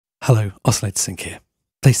Hello, Oscillator Sync here.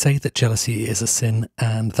 They say that jealousy is a sin,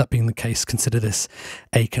 and that being the case, consider this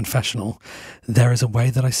a confessional. There is a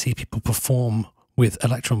way that I see people perform with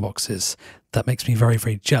Electron boxes that makes me very,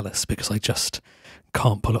 very jealous because I just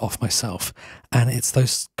can't pull it off myself. And it's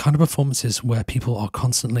those kind of performances where people are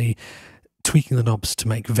constantly tweaking the knobs to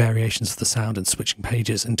make variations of the sound and switching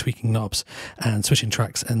pages and tweaking knobs and switching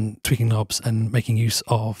tracks and tweaking knobs and making use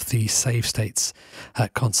of the save states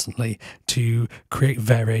constantly to create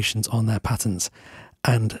variations on their patterns.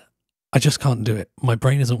 And I just can't do it. My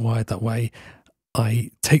brain isn't wired that way. I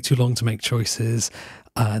take too long to make choices,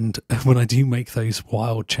 and when I do make those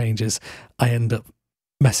wild changes, I end up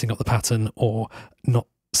messing up the pattern or not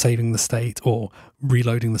saving the state or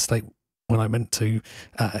reloading the state when I meant to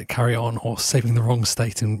carry on, or saving the wrong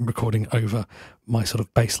state and recording over my sort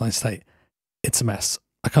of baseline state. It's a mess.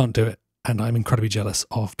 I can't do it, and I'm incredibly jealous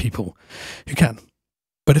of people who can.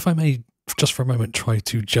 But if I may, just for a moment, try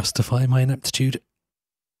to justify my ineptitude,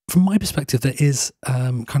 from my perspective, there is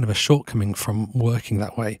kind of a shortcoming from working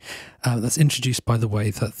that way. That's introduced by the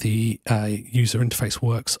way that the user interface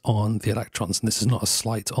works on the Electrons. And this is not a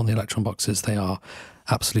slight on the Electron boxes. They are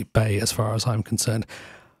absolute bay as far as I'm concerned.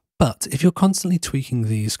 But if you're constantly tweaking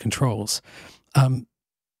these controls,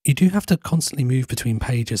 you do have to constantly move between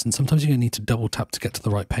pages, and sometimes you're going to need to double tap to get to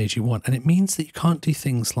the right page you want. And it means that you can't do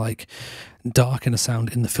things like darken a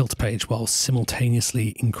sound in the filter page while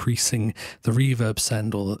simultaneously increasing the reverb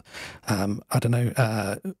send, or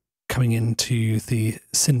coming into the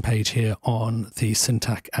syn page here on the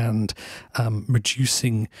Syntakt and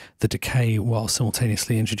reducing the decay while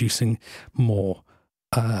simultaneously introducing more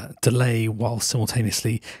delay while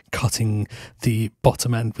simultaneously cutting the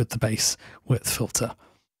bottom end with the bass width filter.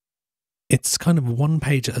 It's kind of one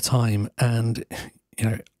page at a time, and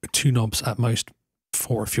two knobs at most,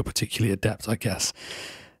 four if you're particularly adept, I guess.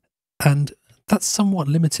 And that's somewhat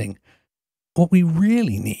limiting. What we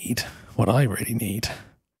really need, what I really need,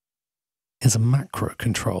 is a macro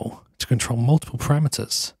control to control multiple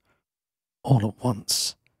parameters all at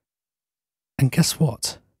once. And guess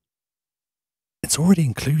what? It's already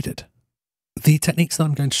included. The techniques that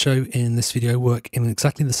I'm going to show in this video work in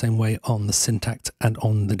exactly the same way on the Syntakt and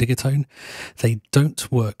on the Digitone. They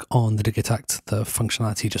don't work on the Digitakt. The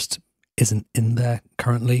functionality just isn't in there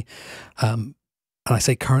currently. And I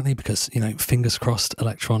say currently because, fingers crossed,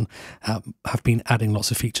 Electron have been adding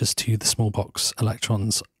lots of features to the small box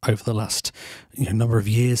Electrons over the last number of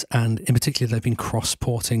years. And in particular, they've been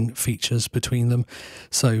cross-porting features between them.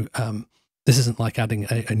 So this isn't like adding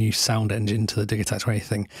a new sound engine to the Digitakt or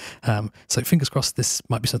anything. So fingers crossed this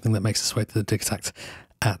might be something that makes its way to the Digitakt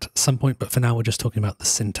at some point. But for now, we're just talking about the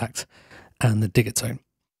Syntakt and the Digitone.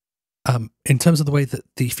 In terms of the way that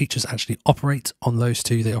the features actually operate on those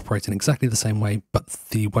two, they operate in exactly the same way, but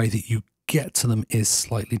the way that you get to them is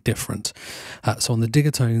slightly different. So on the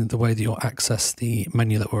Digitone, the way that you'll access the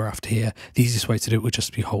menu that we're after here, the easiest way to do it would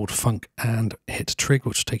just be hold Func and hit Trig,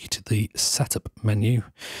 which will take you to the setup menu.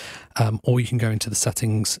 Or you can go into the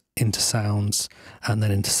settings, into sounds, and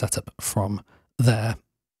then into setup from there.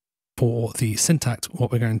 For the Syntakt,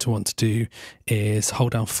 what we're going to want to do is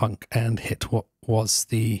hold down Func and hit what was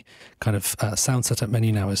the kind of sound setup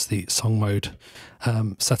menu, now is the song mode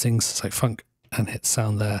settings. So Func and hit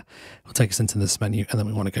sound there. It'll take us into this menu, and then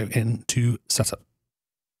we want to go into setup.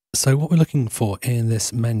 So what we're looking for in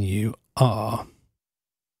this menu are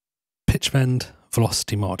pitch bend,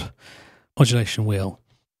 velocity mod, modulation wheel,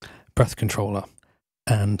 breath controller,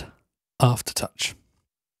 and aftertouch.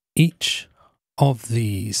 Each of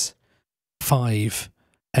these 5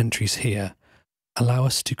 entries here allow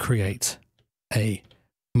us to create a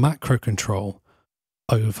macro control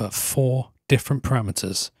over 4 different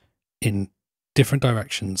parameters in different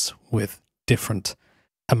directions with different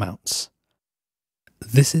amounts.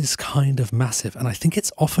 This is kind of massive, and I think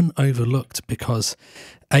it's often overlooked because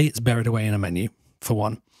A, it's buried away in a menu, for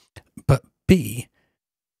one, but B,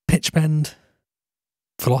 pitch bend,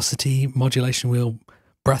 velocity, modulation wheel,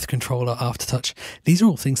 breath controller, aftertouch, these are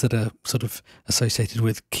all things that are sort of associated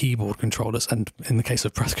with keyboard controllers, and in the case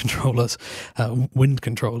of breath controllers, wind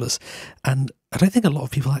controllers. And I don't think a lot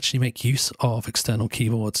of people actually make use of external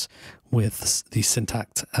keyboards with the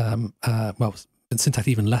Syntakt. Well, Syntakt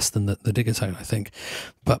even less than the Digitone, I think.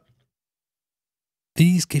 But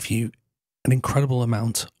these give you an incredible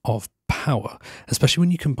amount of power, especially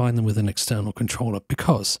when you combine them with an external controller,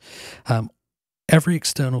 because every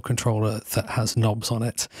external controller that has knobs on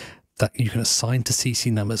it that you can assign to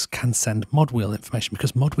CC numbers can send mod wheel information,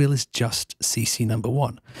 because mod wheel is just CC number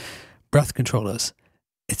 1. Breath controllers,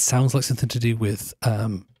 it sounds like something to do with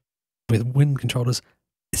wind controllers.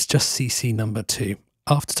 It's just CC number 2.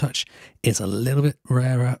 aftertouch is a little bit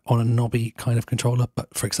rarer on a knobby kind of controller,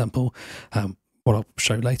 but for example, what I'll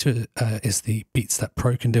show later is the BeapStep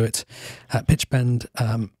Pro can do it. Pitch bend,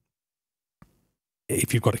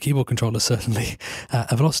 if you've got a keyboard controller, certainly.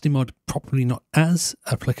 A velocity mod, probably not as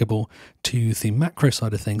applicable to the macro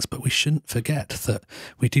side of things, but we shouldn't forget that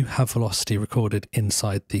we do have velocity recorded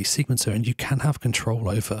inside the sequencer, and you can have control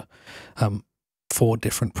over 4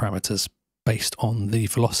 different parameters based on the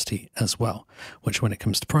velocity as well, which when it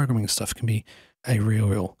comes to programming stuff can be a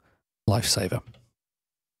real lifesaver.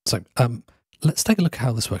 So let's take a look at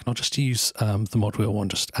how this works. I'll just use the mod wheel one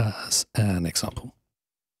just as an example.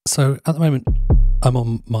 So at the moment, I'm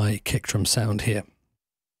on my kick drum sound here,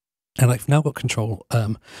 and I've now got control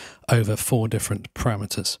over 4 different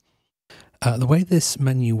parameters. The way this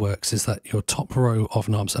menu works is that your top row of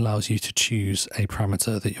knobs allows you to choose a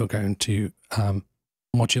parameter that you're going to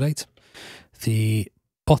modulate. The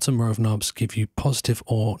bottom row of knobs give you positive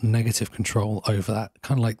or negative control over that,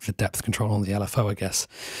 kind of like the depth control on the LFO, I guess.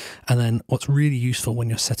 And then what's really useful when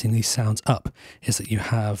you're setting these sounds up is that you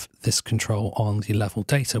have this control on the level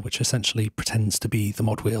data, which essentially pretends to be the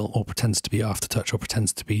mod wheel, or pretends to be aftertouch, or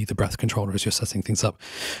pretends to be the breath controller as you're setting things up.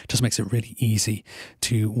 Just makes it really easy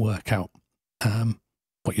to work out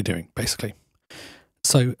what you're doing, basically.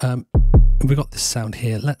 So we've got this sound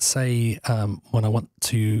here. Let's say when I want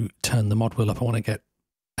to turn the mod wheel up, I want to get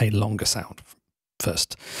a longer sound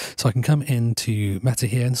first. So I can come into Meta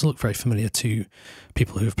here, and this will look very familiar to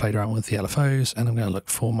people who have played around with the LFOs, and I'm going to look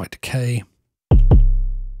for my decay.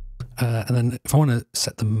 And then if I want to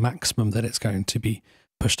set the maximum that it's going to be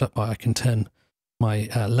pushed up by, I can turn my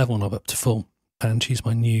level knob up to full and choose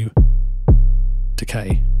my new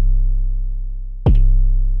decay.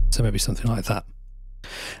 So maybe something like that.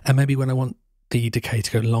 And maybe when I want the decay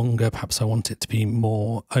to go longer, perhaps I want it to be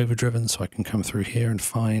more overdriven, so I can come through here and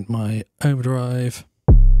find my overdrive.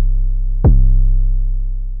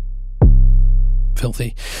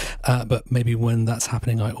 Filthy. But maybe when that's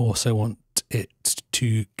happening, I also want it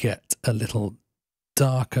to get a little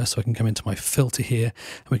darker, so I can come into my filter here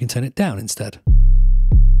and we can turn it down instead.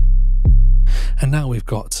 And now we've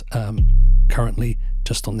got currently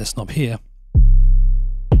just on this knob here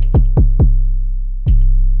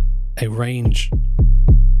a range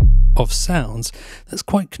of sounds that's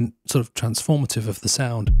quite sort of transformative of the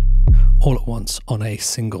sound all at once on a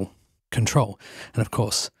single control. And of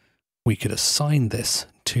course, we could assign this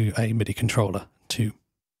to a MIDI controller to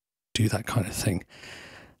do that kind of thing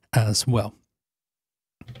as well.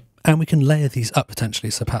 And we can layer these up potentially.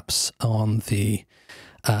 So perhaps on the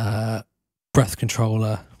breath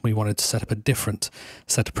controller, we wanted to set up a different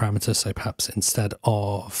set of parameters. So perhaps instead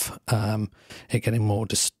of it getting more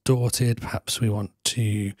distorted, perhaps we want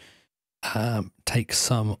to take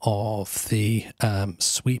some of the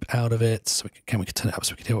sweep out of it. So we can turn it up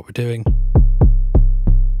so we can hear what we're doing.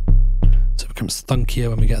 So it becomes thunkier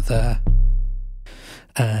when we get there.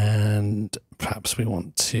 And perhaps we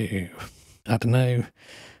want to, I don't know,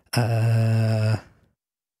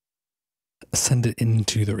 send it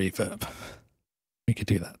into the reverb. We could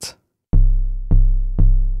do that.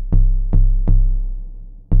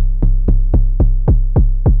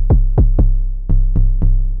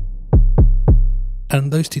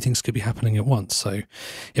 And those two things could be happening at once. So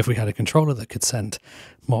if we had a controller that could send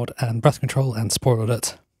mod and breath control, and spoiler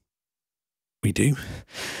alert, we do,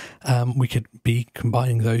 we could be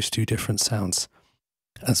combining those two different sounds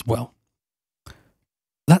as well.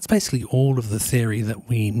 That's basically all of the theory that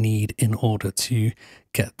we need in order to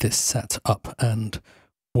get this set up and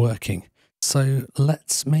working. So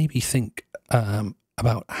let's maybe think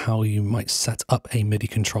about how you might set up a MIDI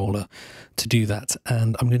controller to do that.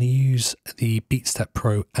 And I'm going to use the BeapStep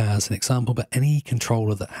Pro as an example, but any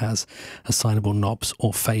controller that has assignable knobs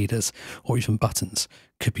or faders or even buttons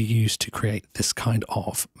could be used to create this kind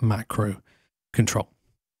of macro control.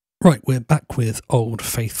 Right, we're back with old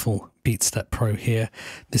faithful BeapStep Pro here.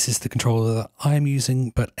 This is the controller that I'm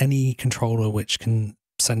using, but any controller which can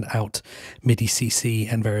send out MIDI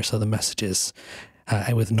CC and various other messages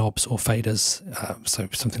with knobs or faders, so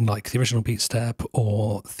something like the original BeapStep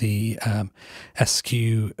or the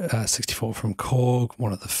SQ64 from Korg,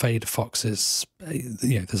 one of the fader foxes.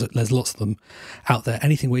 You know, there's lots of them out there.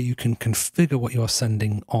 Anything where you can configure what you are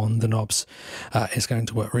sending on the knobs is going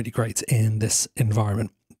to work really great in this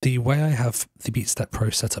environment. The way I have the BeapStep Pro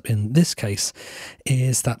set up in this case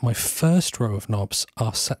is that my first row of knobs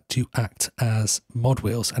are set to act as mod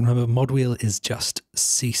wheels. And remember, mod wheel is just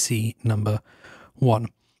CC number 1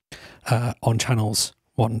 on channels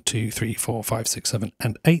 1, 2, 3, 4, 5, 6, 7,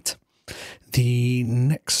 and 8. The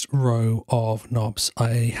next row of knobs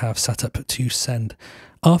I have set up to send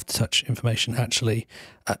aftertouch information actually,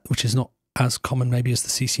 which is not as common maybe as the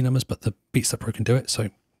CC numbers, but the BeapStep Pro can do it. So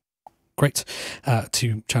great.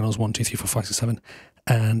 To channels 1, 2, 3, 4, 5, 6, 7,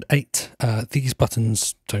 and 8. These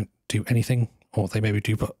buttons don't do anything, or they maybe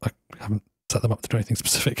do, but I haven't set them up to do anything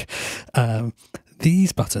specific.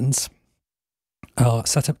 These buttons are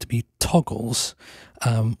set up to be toggles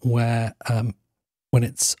where when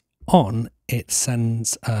it's on, it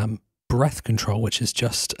sends breath control, which is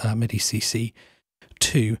just MIDI CC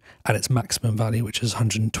 2 at its maximum value, which is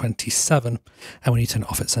 127, and when you turn it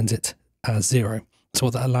off, it sends it as 0. So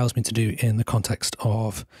what that allows me to do in the context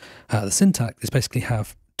of the Syntakt is basically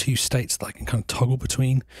have two states that I can kind of toggle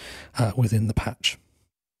between within the patch.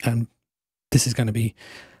 And this is going to be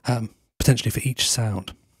potentially for each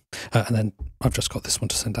sound. And then I've just got this one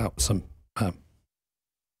to send out some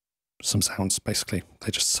sounds, basically.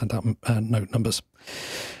 They just send out note numbers.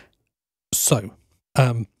 So,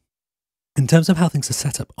 in terms of how things are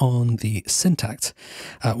set up on the Syntakt,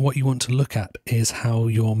 what you want to look at is how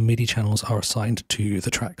your MIDI channels are assigned to the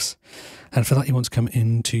tracks. And for that, you want to come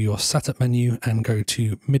into your setup menu and go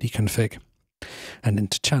to MIDI config and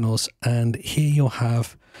into channels. And here you'll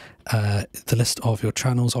have the list of your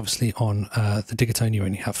channels. Obviously on the Digitone you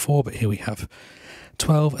only have 4, but here we have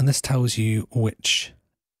 12. And this tells you which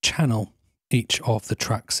channel each of the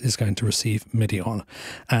tracks is going to receive MIDI on.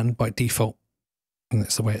 And by default, and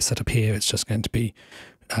that's the way it's set up here, it's just going to be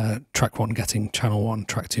track 1 getting channel 1,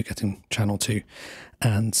 track 2 getting channel 2,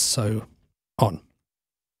 and so on.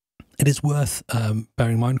 It is worth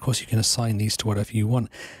bearing in mind, of course, you can assign these to whatever you want,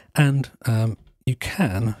 and you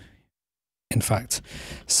can, in fact,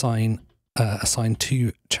 assign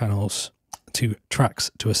 2 channels, 2 tracks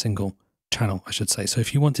to a single channel, I should say. So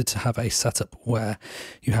if you wanted to have a setup where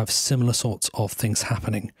you have similar sorts of things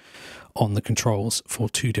happening on the controls for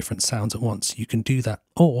 2 different sounds at once, you can do that.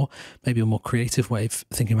 Or maybe a more creative way of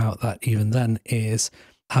thinking about that even then is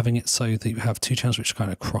having it so that you have 2 channels which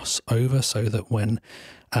kind of cross over, so that when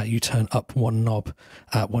you turn up one knob,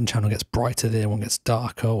 one channel gets brighter, the other one gets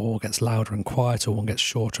darker, or gets louder and quieter, or one gets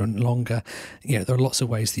shorter and longer. You know, there are lots of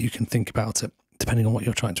ways that you can think about it depending on what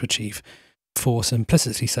you're trying to achieve. For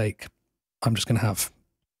simplicity's sake, I'm just going to have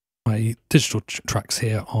my digital tracks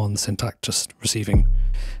here on the Syntakt just receiving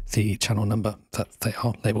the channel number that they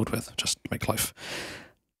are labelled with, just to make life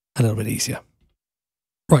a little bit easier.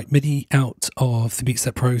 Right, MIDI out of the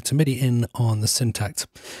BeapStep Pro to MIDI in on the Syntakt.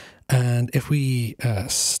 And if we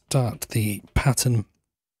start the pattern,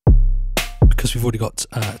 because we've already got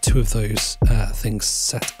 2 of those things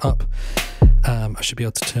set up, I should be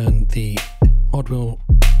able to turn the mod wheel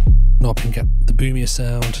knob and get the boomier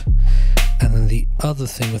sound. And then the other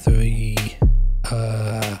thing with the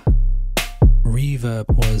reverb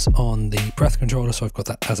was on the breath controller, so I've got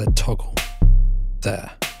that as a toggle there.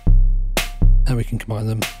 And we can combine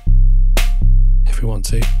them if we want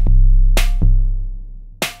to.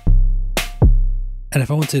 And if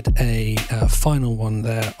I wanted a final one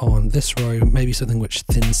there on this row, maybe something which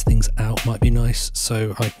thins things out might be nice.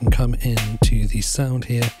 So I can come into the sound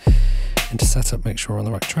here, into setup, make sure we're on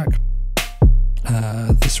the right track.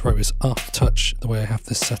 This row is aftertouch, the way I have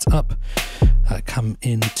this set up. Come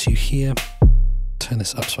into here, turn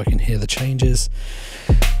this up so I can hear the changes.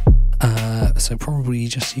 So probably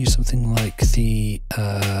just use something like the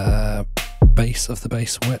base of the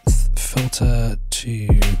bass width filter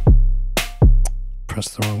to press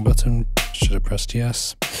the wrong button. Should have pressed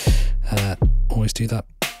yes. Always do that.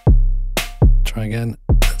 Try again.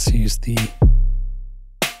 Let's use the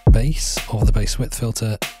base of the bass width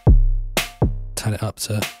filter. Turn it up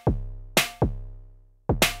to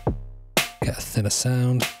get a thinner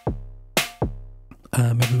sound.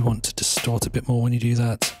 Maybe we want to distort a bit more when you do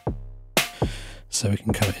that. So we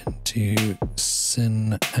can come into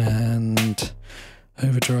Syn and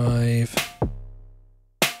Overdrive.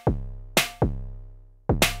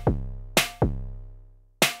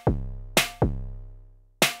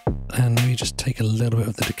 And maybe just take a little bit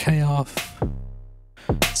of the decay off.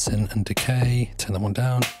 Syn and decay, turn that one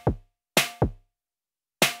down.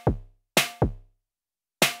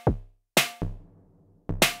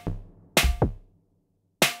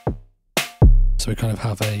 So we kind of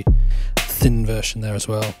have a thin version there as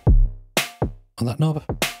well on that knob.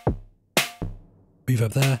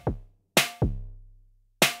 Reverb there.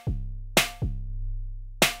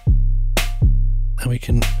 And we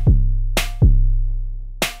can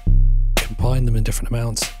combine them in different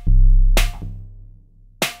amounts.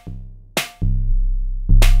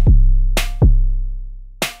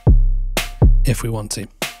 If we want to.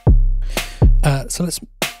 So let's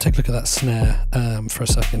take a look at that snare for a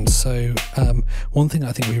second. So one thing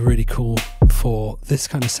I think would be really cool for this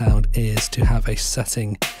kind of sound is to have a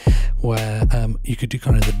setting where you could do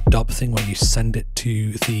kind of the dub thing where you send it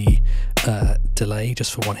to the delay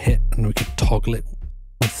just for one hit, and we could toggle it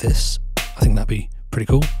with this. I think that'd be pretty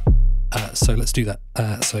cool. So let's do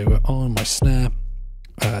that. So we're on my snare.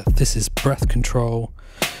 This is breath control.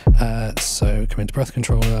 So come into breath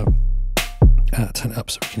controller, turn it up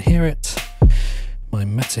so we can hear it. My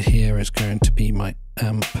meta here is going to be my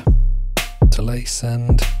amp delay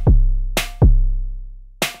send.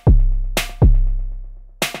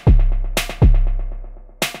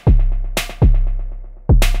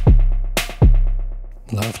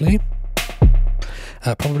 Lovely.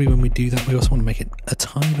 Probably when we do that, we also want to make it a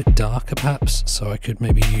tiny bit darker perhaps, so I could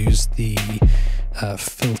maybe use the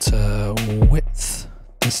filter width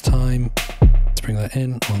this time. Let's bring that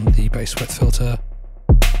in on the bass width filter.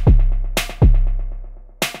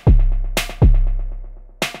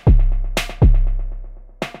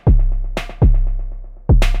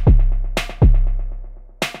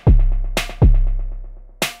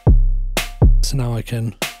 So now I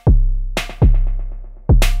can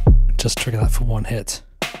just trigger that for one hit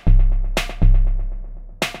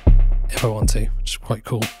if I want to, which is quite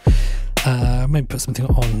cool. Maybe put something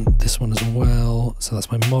on this one as well. So that's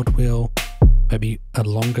my mod wheel, maybe a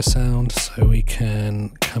longer sound, so we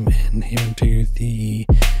can come in here and do the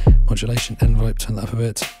modulation envelope, turn that up a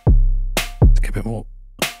bit to get a bit more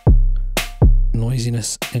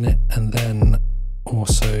noisiness in it, and then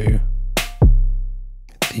also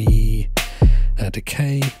the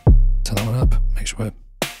decay, turn that one up, make sure we're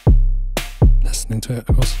listening to it,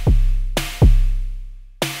 of course.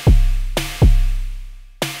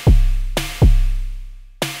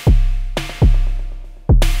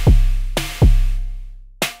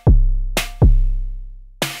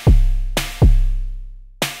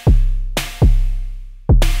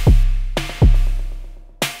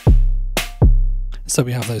 So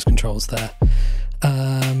we have those controls there.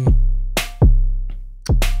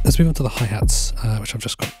 Let's move on to the hi-hats, which I've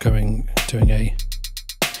just got going, doing a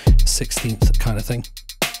 16th kind of thing.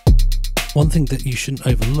 One thing that you shouldn't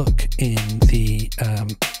overlook in the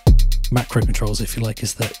macro controls, if you like,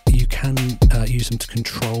 is that you can use them to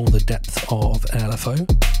control the depth of an LFO.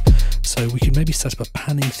 So we can maybe set up a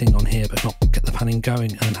panning thing on here, but not get the panning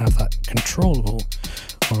going, and have that controllable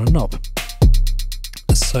on a knob.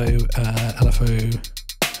 So LFO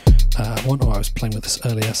 1, I was playing with this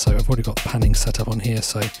earlier, so I've already got the panning set up on here.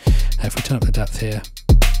 So if we turn up the depth here,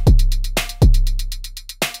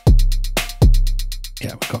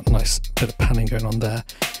 yeah, we've got a nice bit of panning going on there,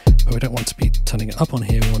 but we don't want to be turning it up on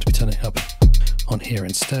here, we want to be turning it up on here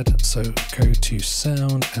instead. So go to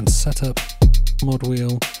sound and setup, mod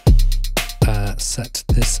wheel, set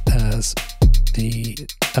this as the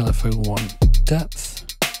LFO1 depth,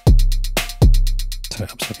 turn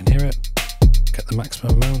it up so I can hear it, get the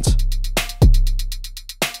maximum amount.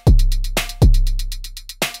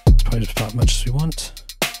 It's probably just about as much as we want.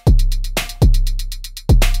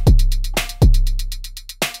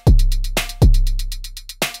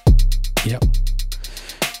 Yep.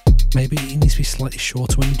 Maybe it needs to be slightly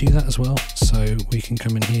shorter when you do that as well. So we can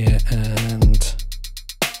come in here and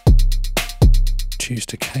choose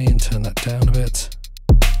decay and turn that down a bit.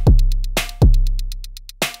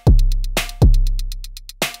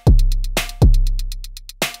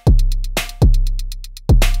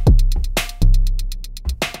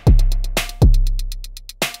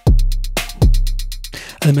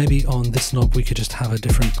 And then maybe on this knob we could just have a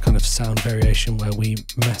different kind of sound variation where we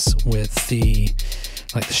mess with the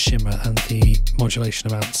shimmer and the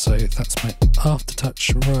modulation amount. So that's my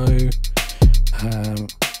aftertouch row.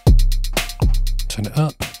 Turn it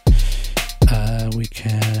up. We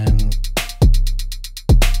can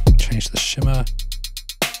change the shimmer.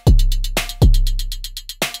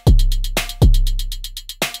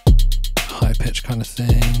 High pitch kind of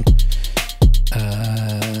thing.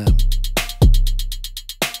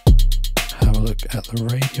 Have a look at the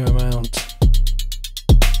radio amount.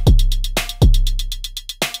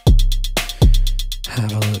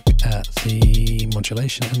 Have a look at the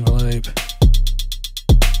modulation envelope.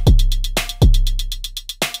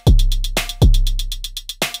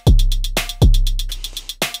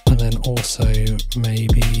 And then also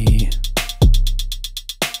maybe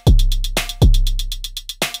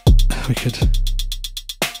we could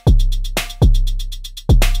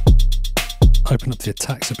open up the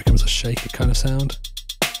attack so it becomes a shaker kind of sound.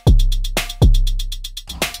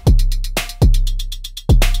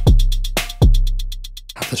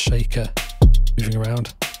 Have the shaker moving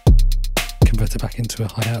around, convert it back into a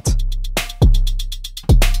hi-hat.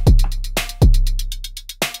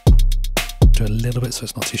 temperature a little bit so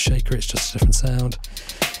it's not too shaker, it's just a different sound.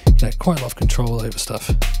 You know, quite a lot of control over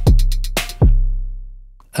stuff.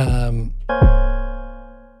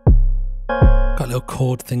 Got a little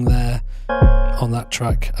chord thing there on that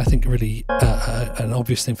track. I think really an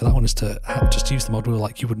obvious thing for that one is to just use the mod wheel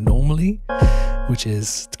like you would normally, which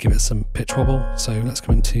is to give it some pitch wobble. So let's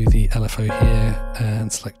come into the LFO here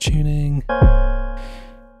and select tuning.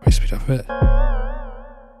 Maybe speed up a bit.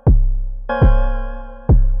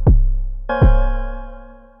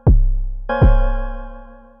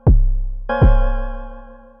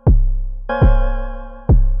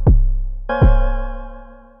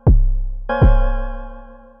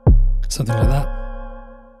 Something like that.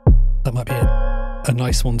 That might be a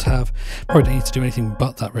nice one to have. Probably don't need to do anything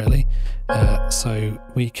but that really. So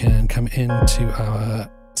we can come into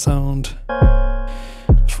our sound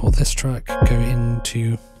for this track, go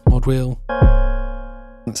into mod wheel.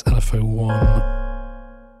 That's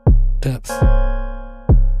LFO1 depth.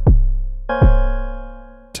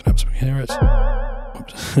 Turn up so we can hear it.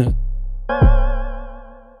 Oops.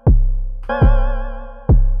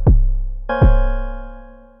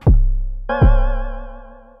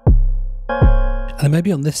 And then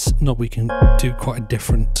maybe on this knob we can do quite a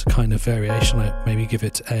different kind of variation, like maybe give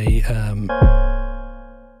it a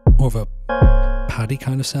more of a paddy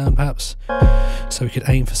kind of sound perhaps. So we could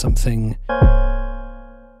aim for something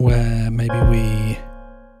where maybe we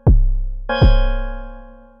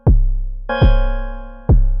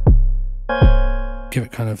give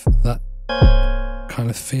it kind of that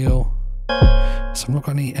kind of feel. So I've not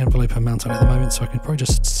got any envelope amount on it at the moment, so I can probably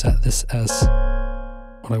just set this as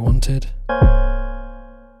what I wanted.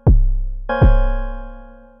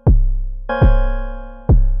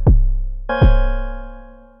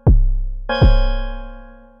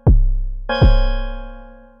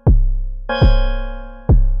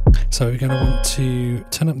 So we're going to want to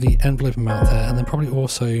turn up the envelope amount there, and then probably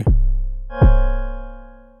also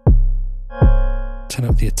turn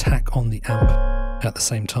up the attack on the amp at the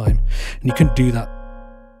same time. And you can do that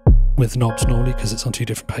with knobs normally because it's on two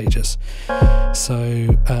different pages. So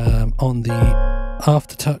on the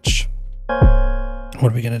aftertouch,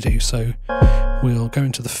 what are we going to do? So we'll go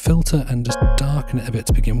into the filter and just darken it a bit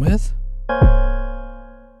to begin with.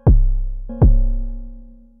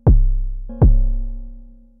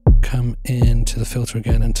 Come into the filter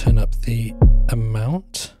again and turn up the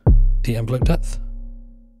amount, the envelope depth.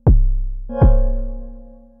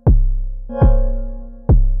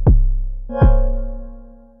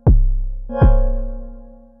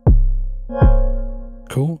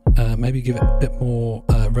 Cool. Maybe give it a bit more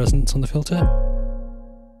resonance on the filter.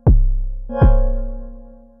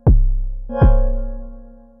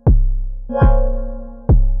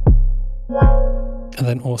 And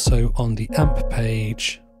then also on the amp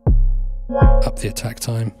page, up the attack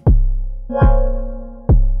time.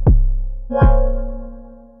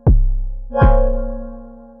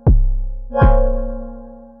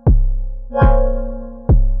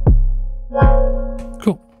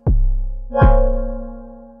 Cool.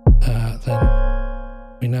 Then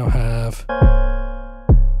we now have a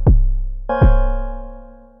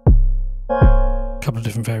couple of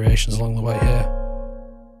different variations along the way here.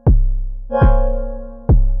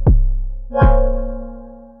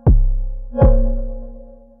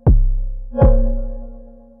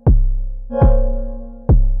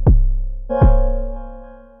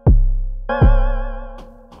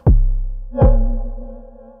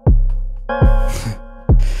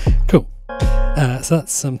 Cool. So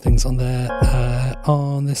that's some things on there.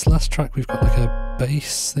 On this last track we've got like a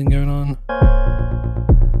bass thing going on.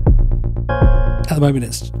 At the moment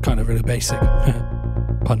it's kind of really basic.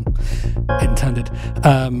 Pun intended.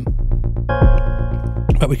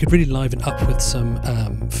 But we could really liven up with some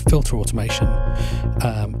filter automation.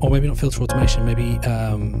 Or maybe not filter automation, maybe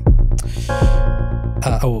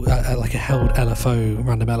like a held LFO,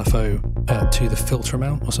 random LFO to the filter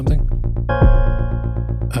amount or something.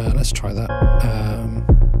 Let's try that.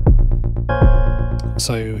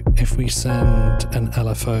 So if we send an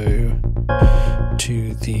LFO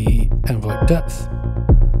to the envelope depth,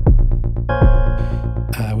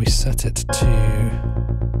 we set it to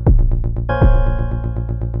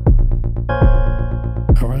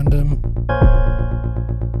a random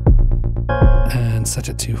and set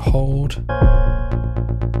it to hold.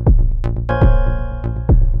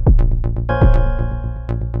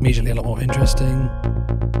 Immediately a lot more interesting.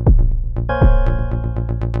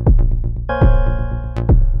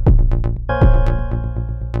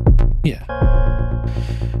 Yeah.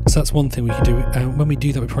 So that's one thing we can do. When we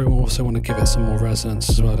do that, we probably also want to give it some more resonance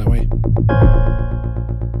as well, don't we?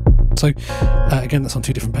 So again, that's on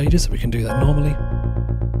two different pages, so we can do that normally.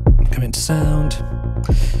 Come into sound.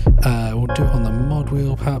 We'll do it on the mod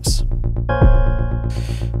wheel perhaps.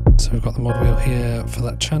 So we've got the mod wheel here for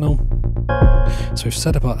that channel. So we've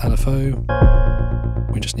set up our LFO.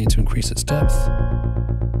 We just need to increase its depth.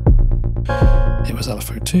 It was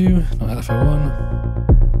LFO 2, not LFO 1.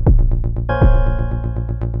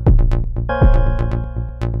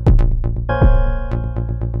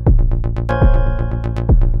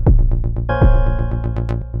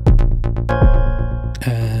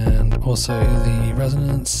 Also the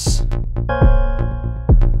resonance.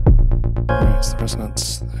 Where's the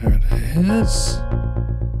resonance? There it is.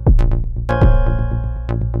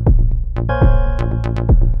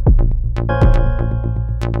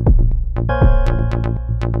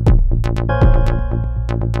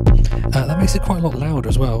 That makes it quite a lot louder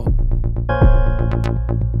as well.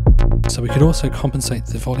 So we could also compensate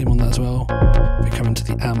the volume on that as well. If we come into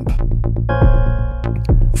the amp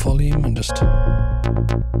volume and just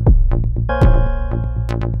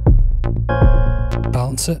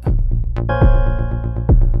balance it.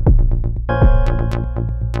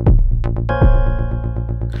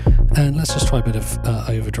 And let's just try a bit of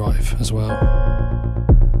overdrive as well.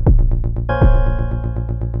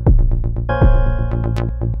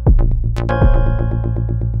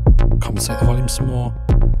 Compensate the volume some more.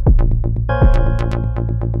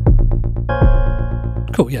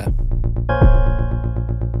 Cool, yeah.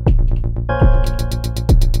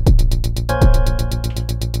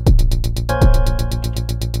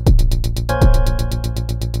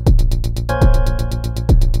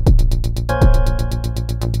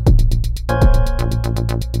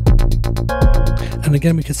 And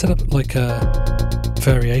again, we could set up like a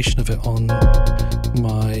variation of it on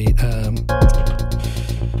my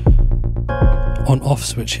on-off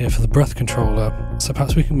switch here for the breath controller. So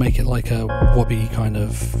perhaps we can make it like a wobbly kind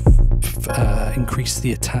of increase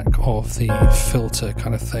the attack of the filter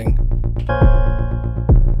kind of thing.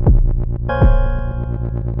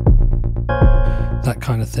 That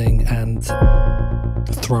kind of thing, and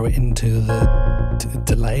throw it into the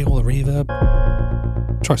delay or the reverb.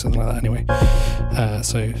 Try something like that anyway.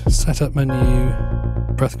 So setup menu,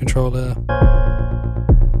 breath controller.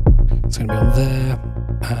 It's going to be on there.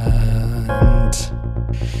 And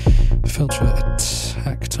filter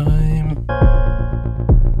attack time.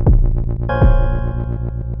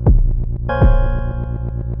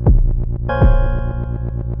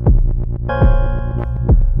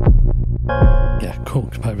 Yeah, cool.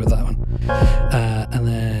 Can play with that one. And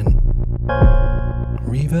then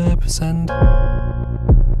reverb, send.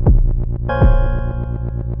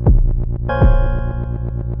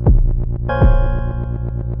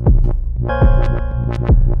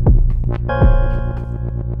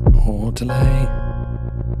 Or delay.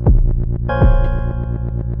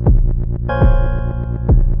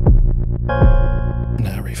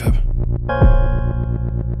 Now reverb.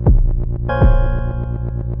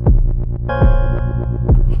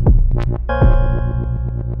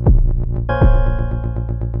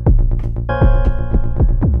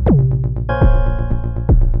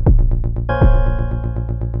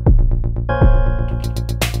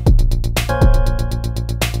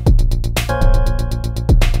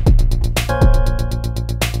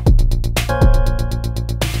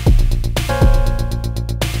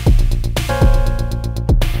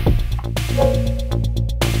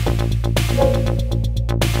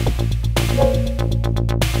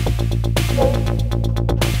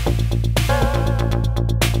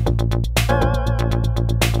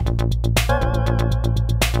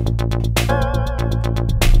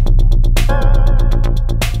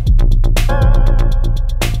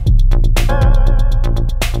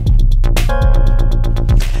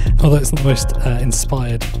 Although it's not the most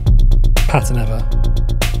inspired pattern ever,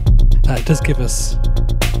 it does give us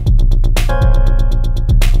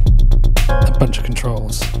a bunch of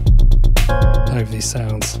controls over these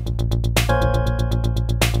sounds.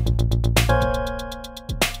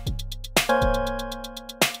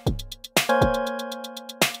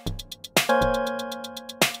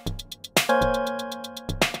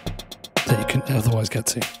 That you couldn't otherwise get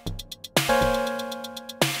to.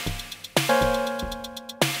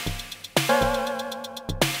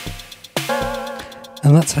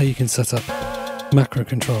 And that's how you can set up macro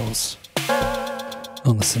controls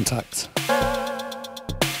on the Syntakt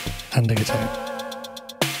and Digitone.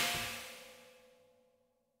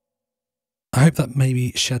 I hope that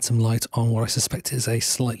maybe shed some light on what I suspect is a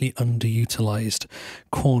slightly underutilized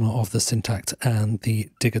corner of the Syntakt and the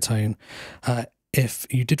Digitone. If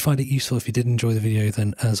you did find it useful, if you did enjoy the video,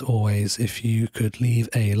 then as always, if you could leave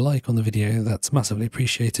a like on the video, that's massively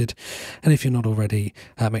appreciated. And if you're not already,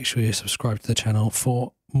 make sure you subscribe to the channel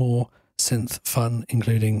for more synth fun,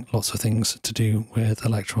 including lots of things to do with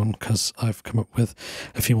Electron, because I've come up with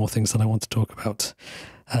a few more things that I want to talk about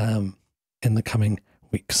in the coming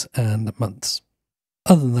weeks and months.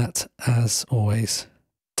 Other than that, as always,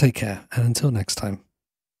 take care, and until next time,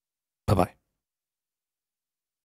 bye-bye.